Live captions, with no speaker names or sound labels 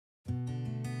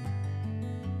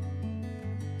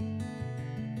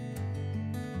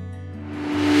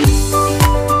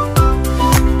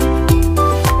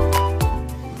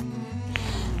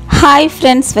Hi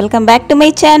friends, welcome back to my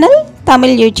channel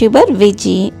Tamil YouTuber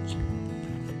Viji.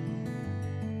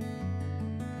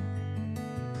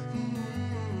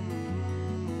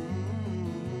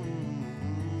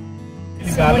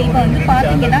 So இப்போ வந்து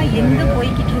பாத்தீங்கன்னா எங்க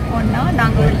போயிட்டு இருக்கோம்னா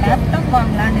நாங்க ஒரு லேப்டாப்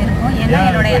வாங்கலாம்னு இருக்கோம். ஏன்னா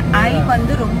என்னோட ஐ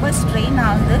வந்து ரொம்ப ஸ்ட்ரெயின்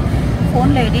ஆகுது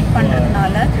ஃபோன்ல எடிட்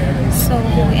பண்றதுனால. சோ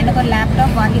எனக்கு ஒரு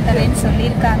லேப்டாப் வாங்கி தரேன்னு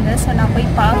சொல்லிருக்காங்க. சோ நான் போய்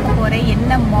பார்க்க போறேன்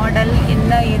என்ன மாடல்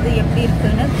என்ன இது எப்படி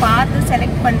இருக்குன்னு பார்த்து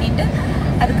செலக்ட் பண்ணிட்டு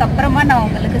அதுக்கு அப்புறமா நான்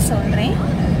உங்களுக்கு சொல்றேன்.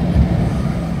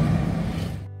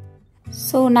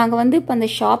 சோ நாங்க வந்து இப்ப அந்த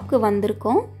ஷாப்க்கு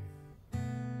வந்திருக்கோம்.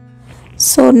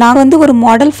 ஸோ நான் வந்து ஒரு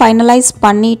மாடல் ஃபைனலைஸ்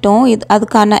பண்ணிட்டோம்.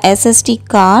 அதுக்கான எஸ்எஸ்டி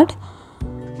கார்டு.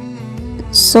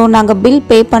 ஸோ நாங்கள் பில்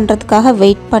பே பண்ணுறதுக்காக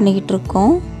வெயிட் பண்ணிக்கிட்டு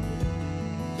இருக்கோம்.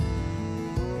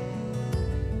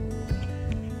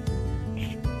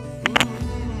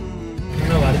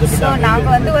 ஸோ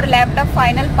நாங்கள் வந்து ஒரு லேப்டாப்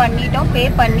ஃபைனல் பண்ணிட்டோம், பே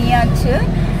பண்ணியாச்சு.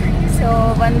 ஸோ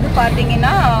வந்து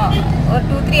பார்த்தீங்கன்னா ஒரு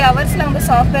 2-3 ஹவர்ஸில் அவங்க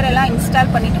சாஃப்ட்வேர் எல்லாம்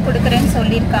இன்ஸ்டால் பண்ணிவிட்டு கொடுக்குறேன்னு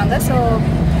சொல்லியிருக்காங்க. ஸோ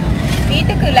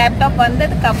வீட்டுக்கு லேப்டாப்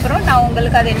வந்ததுக்கு அப்புறம் நான்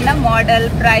உங்களுக்கு அது என்ன மாடல்,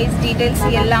 ப்ரைஸ் டீடைல்ஸ்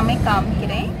எல்லாமே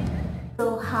காமிக்கிறேன். ஸோ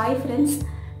ஹாய் ஃப்ரெண்ட்ஸ்,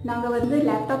 நாங்கள் வந்து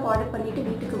லேப்டாப் ஆர்டர் பண்ணிவிட்டு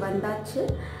வீட்டுக்கு வந்தாச்சு.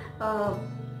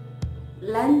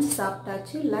 லஞ்ச்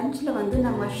சாப்பிட்டாச்சு. லஞ்சில் வந்து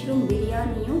நான் மஷ்ரூம்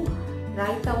பிரியாணியும்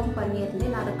ரைத்தாவும் பண்ணியிருந்தேன்.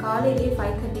 நான் அதை காலையிலேயே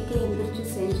 5:30க்கே எழுந்திரிச்சு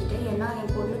செஞ்சுட்டேன். ஏன்னா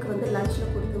என் பொண்ணுக்கு வந்து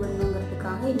லஞ்சில் கொடுத்து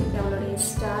வரணுங்கிறதுக்காக. இன்றைக்கி அவளுடைய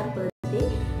ஸ்டார் பர்த்டே.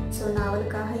 ஸோ நான்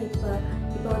அவளுக்காக இப்போ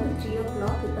வந்து 3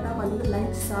 o'clock இப்போ தான் வந்து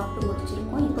லஞ்ச் சாப்பிட்டு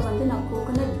முடிச்சிருக்கோம். இப்போ வந்து நான்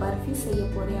கோகோனட் பர்ஃபி செய்ய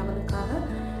போகிறேன் அவளுக்காக.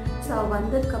 ஸோ அவள்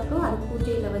வந்ததுக்கப்புறம் அது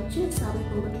பூஜையில் வச்சு சாமி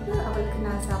கும்பிட்டு அவளுக்கு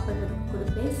நான் சாப்பிட்றதுக்கு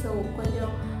கொடுப்பேன். ஸோ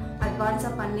கொஞ்சம்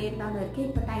அட்வான்ஸாக பண்ணிடலான்னு இருக்கேன்.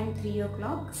 இப்போ டைம் 3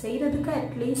 o'clock. செய்கிறதுக்கு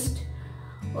அட்லீஸ்ட்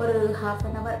ஒரு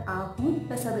 1/2 hour ஆகும்.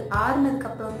 ப்ளஸ் அது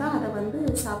ஆறுனதுக்கப்புறம் தான் அதை வந்து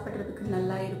சாப்பிட்றதுக்கு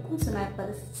நல்லா இருக்கும். ஸோ நான் இப்போ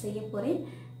அதை செய்ய போகிறேன்.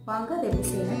 வாங்க அதை எப்படி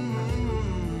செய்யலாம்.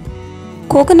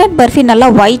 கோகோனட் பர்ஃபி நல்லா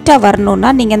ஒயிட்டாக வரணுன்னா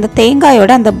நீங்கள் அந்த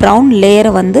தேங்காயோட அந்த ப்ரௌன்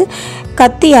லேயரை வந்து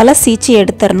கத்தியால் சீச்சி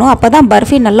எடுத்துடணும். அப்போ தான்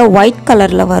பர்ஃபி நல்லா ஒயிட்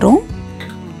கலரில் வரும்.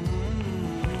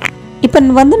 இப்போ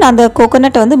வந்து நான் அந்த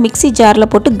கோகோனட்டை வந்து மிக்சி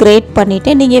ஜாரில் போட்டு கிரேட்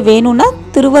பண்ணிவிட்டேன். நீங்கள் வேணும்னா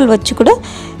திருவல் வச்சு கூட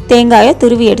தேங்காயை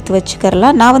துருவி எடுத்து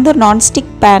வச்சுக்கிறலாம். நான் வந்து ஒரு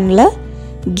நான்ஸ்டிக் பேனில்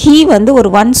கீ வந்து ஒரு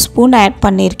 1 ஸ்பூன் ஆட்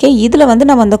பண்ணியிருக்கேன். இதில் வந்து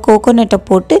நம்ம அந்த கோகோனட்டை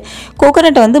போட்டு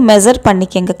கோகோனட்டை வந்து மெஷர்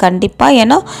பண்ணிக்கங்க கண்டிப்பாக.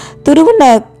 ஏன்னா துருவின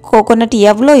கோகோனட்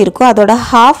எவ்வளோ இருக்கோ அதோட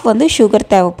ஹாஃப் வந்து சுகர்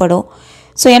தேவைப்படும்.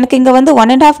 ஸோ எனக்கு இங்கே வந்து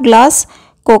 1.5 கிளாஸ்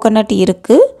கோகோனட்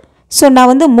இருக்குது. ஸோ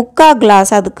நான் வந்து 3/4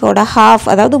 கிளாஸ் அதுக்கோட ஹாஃப்,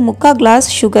 அதாவது 3/4 கிளாஸ்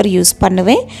சுகர் யூஸ்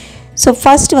பண்ணுவேன். ஸோ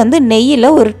ஃபஸ்ட்டு வந்து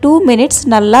நெய்யில் ஒரு 2 minutes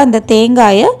நல்லா இந்த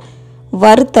தேங்காயை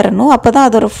வறுத்தரணும். அப்போ தான்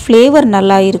அதோட ஃப்ளேவர்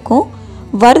நல்லா இருக்கும்.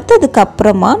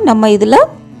 வறுத்ததுக்கப்புறமா நம்ம இதில்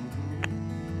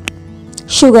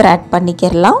சுகர் ஆட்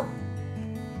பண்ணிக்கிறலாம்.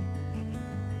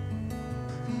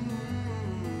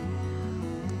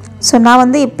 ஸோ நான்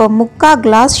வந்து இப்போ 3/4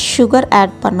 கிளாஸ் சுகர்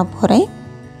ஆட் பண்ண போகிறேன்.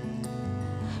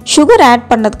 சுகர் ஆட்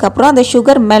பண்ணதுக்கப்புறம் அந்த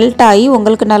சுகர் மெல்ட் ஆகி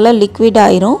உங்களுக்கு நல்லா லிக்விட்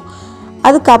ஆயிரும்.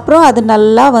 அதுக்கப்புறம் அது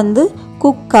நல்லா வந்து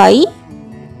குக் ஆகி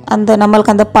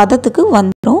நம்மளுக்கு அந்த பதத்துக்கு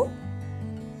வந்துடும்.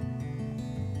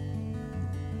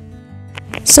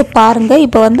 ஸோ பாருங்கள்,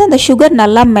 இப்போ வந்து அந்த சுகர்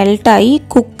நல்லா மெல்ட் ஆகி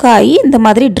குக் ஆகி இந்த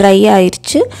மாதிரி ட்ரை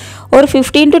ஆயிடுச்சு. ஒரு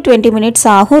 15 to 20 minutes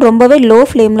ஆகும். ரொம்பவே லோ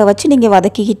ஃப்ளேமில் வச்சு நீங்கள்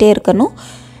வதக்கிக்கிட்டே இருக்கணும்.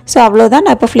 ஸோ அவ்வளோதான்.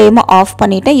 நான் இப்போ ஃப்ளேமை ஆஃப்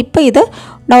பண்ணிட்டேன். இப்போ இதை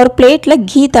நான் ஒரு பிளேட்டில்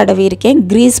கீ தடவி இருக்கேன்,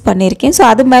 க்ரீஸ் பண்ணியிருக்கேன். ஸோ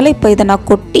அது மேலே இப்போ இதை நான்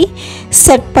கொட்டி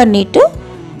செட் பண்ணிவிட்டு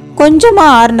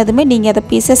கொஞ்சமாக ஆறுனதுமே நீங்கள் அதை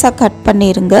பீசஸாக கட்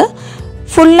பண்ணிடுங்க.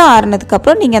 ஃபுல்லாக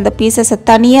ஆறுனதுக்கப்புறம் நீங்கள் அந்த பீசஸை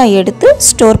தனியாக எடுத்து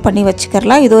ஸ்டோர் பண்ணி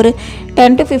வச்சுக்கிறலாம். இது ஒரு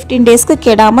 10 to 15 daysக்கு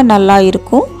கெடாமல் நல்லா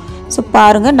இருக்கும். ஸோ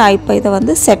பாருங்கள், நான் இப்போ இதை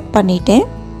வந்து செட் பண்ணிட்டேன்.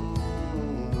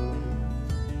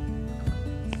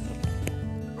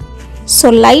 ஸோ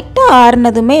லைட்டாக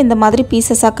ஆறுனதுமே இந்த மாதிரி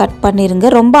பீசஸாக கட் பண்ணிடுங்க.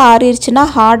 ரொம்ப ஆறிடுச்சுன்னா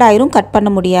ஹார்ட் ஆயிரும், கட்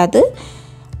பண்ண முடியாது.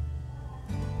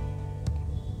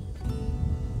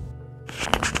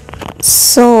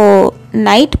 ஸோ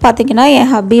நைட் பார்த்திங்கன்னா என்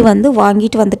ஹப்பி வந்து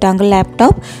வாங்கிட்டு வந்துட்டாங்க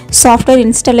லேப்டாப். சாஃப்ட்வேர்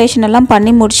இன்ஸ்டாலேஷன் எல்லாம்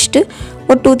பண்ணி முடிச்சுட்டு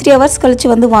ஒரு 2-3 hours கழித்து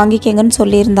வந்து வாங்கிக்கங்கன்னு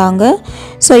சொல்லியிருந்தாங்க.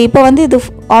 ஸோ இப்போ வந்து இது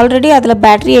ஆல்ரெடி அதில்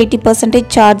பேட்ரி 80%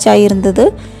 சார்ஜ் ஆகியிருந்தது.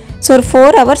 ஸோ ஒரு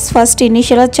 4 hours ஃபஸ்ட்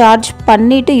இனிஷியலாக சார்ஜ்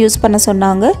பண்ணிவிட்டு யூஸ் பண்ண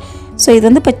சொன்னாங்க. ஸோ இது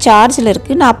வந்து இப்போ சார்ஜில்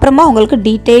இருக்குது. நான் அப்புறமா உங்களுக்கு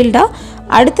டீட்டெயில்டாக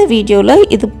அடுத்த வீடியோவில்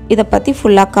இதை பற்றி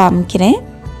ஃபுல்லாக காமிக்கிறேன்.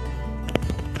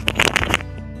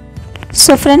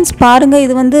 ஸோ ஃப்ரெண்ட்ஸ் பாருங்கள்,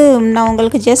 இது வந்து நான்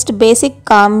உங்களுக்கு ஜஸ்ட் பேசிக்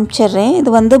காமிச்சிட்றேன். இது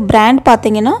வந்து பிராண்ட்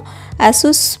பார்த்திங்கன்னா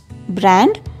அசூஸ்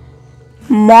பிராண்ட்.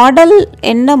 மாடல்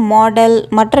என்ன மாடல்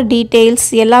மற்ற டீட்டெயில்ஸ்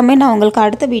எல்லாமே நான் உங்களுக்கு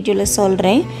அடுத்த வீடியோவில்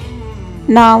சொல்கிறேன்.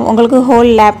 நான் உங்களுக்கு ஹோல்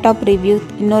லேப்டாப் ரிவ்யூ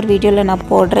இன்னொரு வீடியோவில் நான்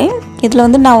போடுறேன். இதில்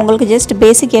வந்து நான் உங்களுக்கு ஜஸ்ட்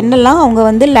பேசிக் என்னெல்லாம் அவங்க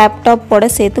வந்து லேப்டாப்போட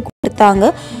சேர்த்து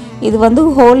கொடுத்தாங்க இது வந்து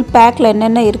ஹோல் பேக்கில்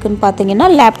என்னென்ன இருக்குதுன்னு பார்த்தீங்கன்னா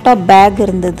லேப்டாப் பேக்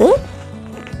இருந்தது.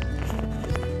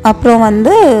 அப்புறம்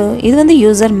வந்து இது வந்து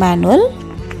யூசர் மேனுவல்.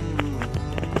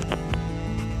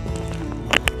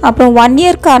 அப்புறம் 1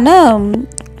 இயர்க்கான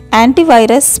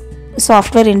ஆன்டிவைரஸ்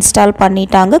சாஃப்ட்வேர் இன்ஸ்டால்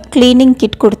பண்ணிட்டாங்க. க்ளீனிங்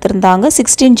கிட் கொடுத்துருந்தாங்க.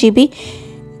 16 GB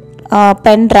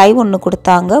பென் ட்ரைவ் ஒன்று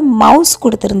கொடுத்தாங்க. மவுஸ்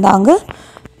கொடுத்துருந்தாங்க.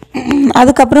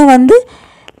 அதுக்கப்புறம் வந்து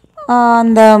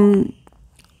அந்த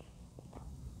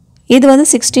இது வந்து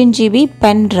 16 GB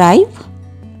பென் ட்ரைவ்.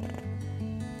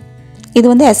 இது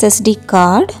வந்து SSD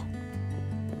கார்டு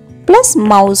ப்ளஸ்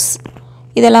மவுஸ்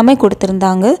இதெல்லாமே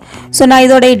கொடுத்துருந்தாங்க. ஸோ நான்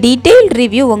இதோடைய டீட்டெயில்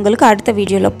ரிவ்யூ உங்களுக்கு அடுத்த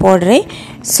வீடியோவில் போடுறேன்.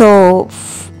 So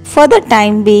for the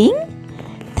time being,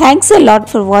 thanks a lot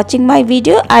for watching my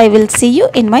video. I will see you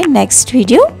in my next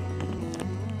video.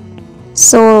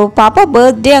 So பாப்பா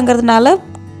பர்த்டேங்கிறதுனால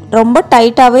ரொம்ப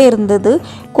டைட்டாகவே இருந்தது.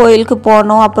 கோயிலுக்கு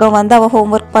போனோம், அப்புறம் வந்து அவள்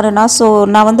ஹோம்ஒர்க் பண்ணினா. ஸோ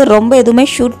நான் வந்து ரொம்ப எதுவுமே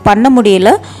ஷூட் பண்ண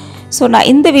முடியல. ஸோ நான்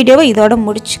இந்த வீடியோவை இதோட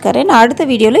முடிச்சுக்கிறேன். நான் அடுத்த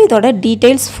வீடியோவில் இதோட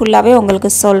டீட்டெயில்ஸ் ஃபுல்லாகவே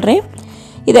உங்களுக்கு சொல்கிறேன்.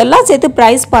 இதெல்லாம் சேர்த்து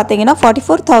ப்ரைஸ் பார்த்தீங்கன்னா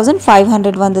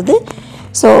 44,500 வந்தது.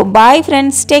 So bye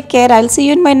friends, take care. I'll see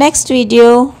you in my next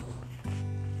video.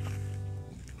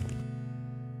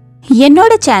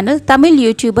 என்னோட சேனல் தமிழ்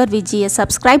யூடியூபர் விஜியை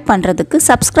சப்ஸ்கிரைப் பண்ணுறதுக்கு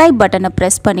சப்ஸ்கிரைப் பட்டனை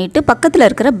ப்ரெஸ் பண்ணிவிட்டு பக்கத்தில்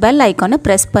இருக்கிற பெல் ஐக்கானை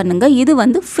ப்ரெஸ் பண்ணுங்கள். இது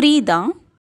வந்து ஃப்ரீ தான்.